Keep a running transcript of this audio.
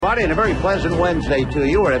everybody, and a very pleasant Wednesday to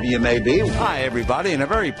you, wherever you may be. Hi, everybody, and a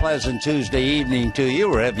very pleasant Tuesday evening to you,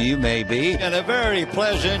 wherever you may be. And a very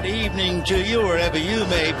pleasant evening to you, wherever you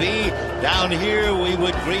may be. Down here, we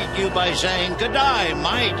would greet you by saying, good day,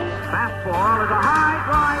 mate. Fastball is a high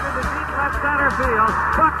drive into deep left center field.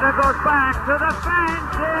 Buckner goes back to the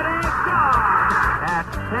fence. It is gone. At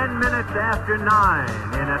 10 minutes after 9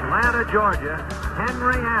 in Atlanta, Georgia,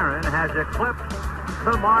 Henry Aaron has eclipsed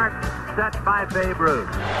the mark set by Babe Ruth.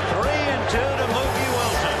 3-2 to Mookie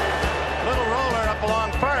Wilson. Little roller up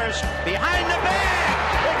along first. Behind the bag.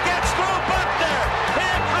 It gets through Buckner.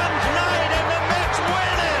 Here comes Knight, and the Mets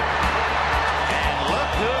win it. And look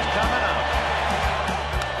who's coming up.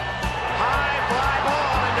 High fly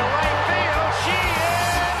ball into right field. She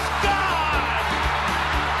is gone.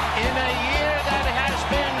 In a year that has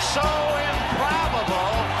been so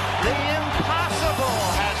improbable, the impossible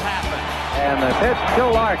has happened. And the pitch to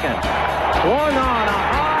Larkin. Swung on a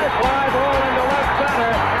high fly ball into left center,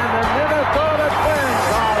 and the Minnesota Twins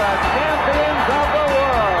are the champions of the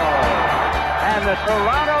world. And the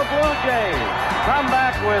Toronto Blue Jays come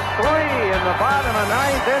back with 3 in the bottom of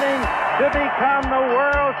 9th inning to become the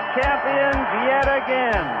world champions yet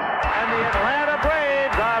again. And the Atlanta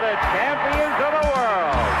Braves are the champions of the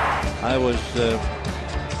world. I was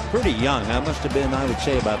pretty young. I must have been, I would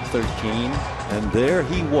say, about 13. And there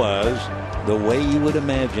he was, the way you would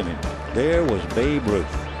imagine him. There was Babe Ruth.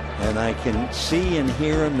 And I can see and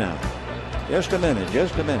hear him now. Just a minute,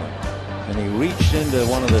 just a minute. And he reached into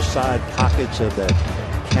one of the side pockets of that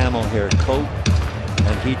camel hair coat,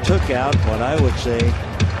 and he took out what I would say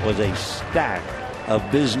was a stack of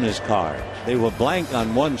business cards. They were blank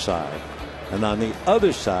on one side, and on the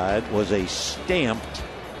other side was a stamped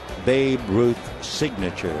Babe Ruth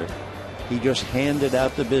signature. He just handed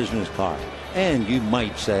out the business card. And you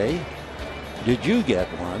might say, did you get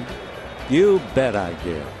one? You bet I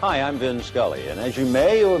did. Hi, I'm Vin Scully, and as you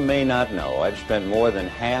may or may not know, I've spent more than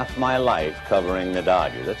half my life covering the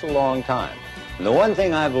Dodgers. That's a long time. And the one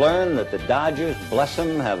thing I've learned that the Dodgers, bless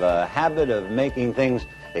them, have a habit of making things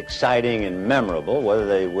exciting and memorable, whether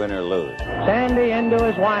they win or lose. Sandy into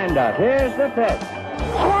his windup. Here's the pitch.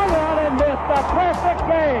 Swung on and missed a perfect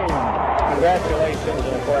game. Congratulations,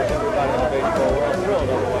 and of course, everybody in the baseball world thrilled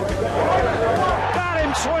over what you got. Got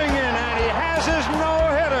him swinging, and he has his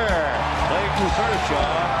no-hitter. Clayton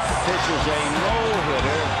Kershaw pitches a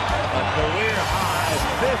no-hitter, a career-high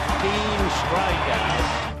 15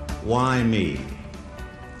 strikeouts. Why me?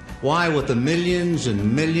 Why, with the millions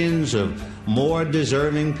and millions of more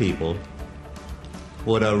deserving people,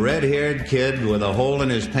 would a red-haired kid with a hole in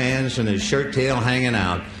his pants and his shirt tail hanging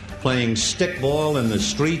out, playing stickball in the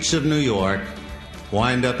streets of New York,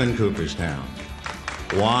 wind up in Cooperstown?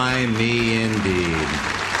 Why me indeed?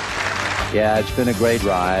 Yeah, it's been a great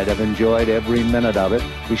ride. I've enjoyed every minute of it.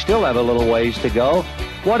 We still have a little ways to go.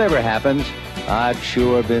 Whatever happens, I've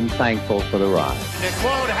sure been thankful for the ride. To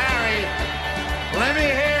quote Harry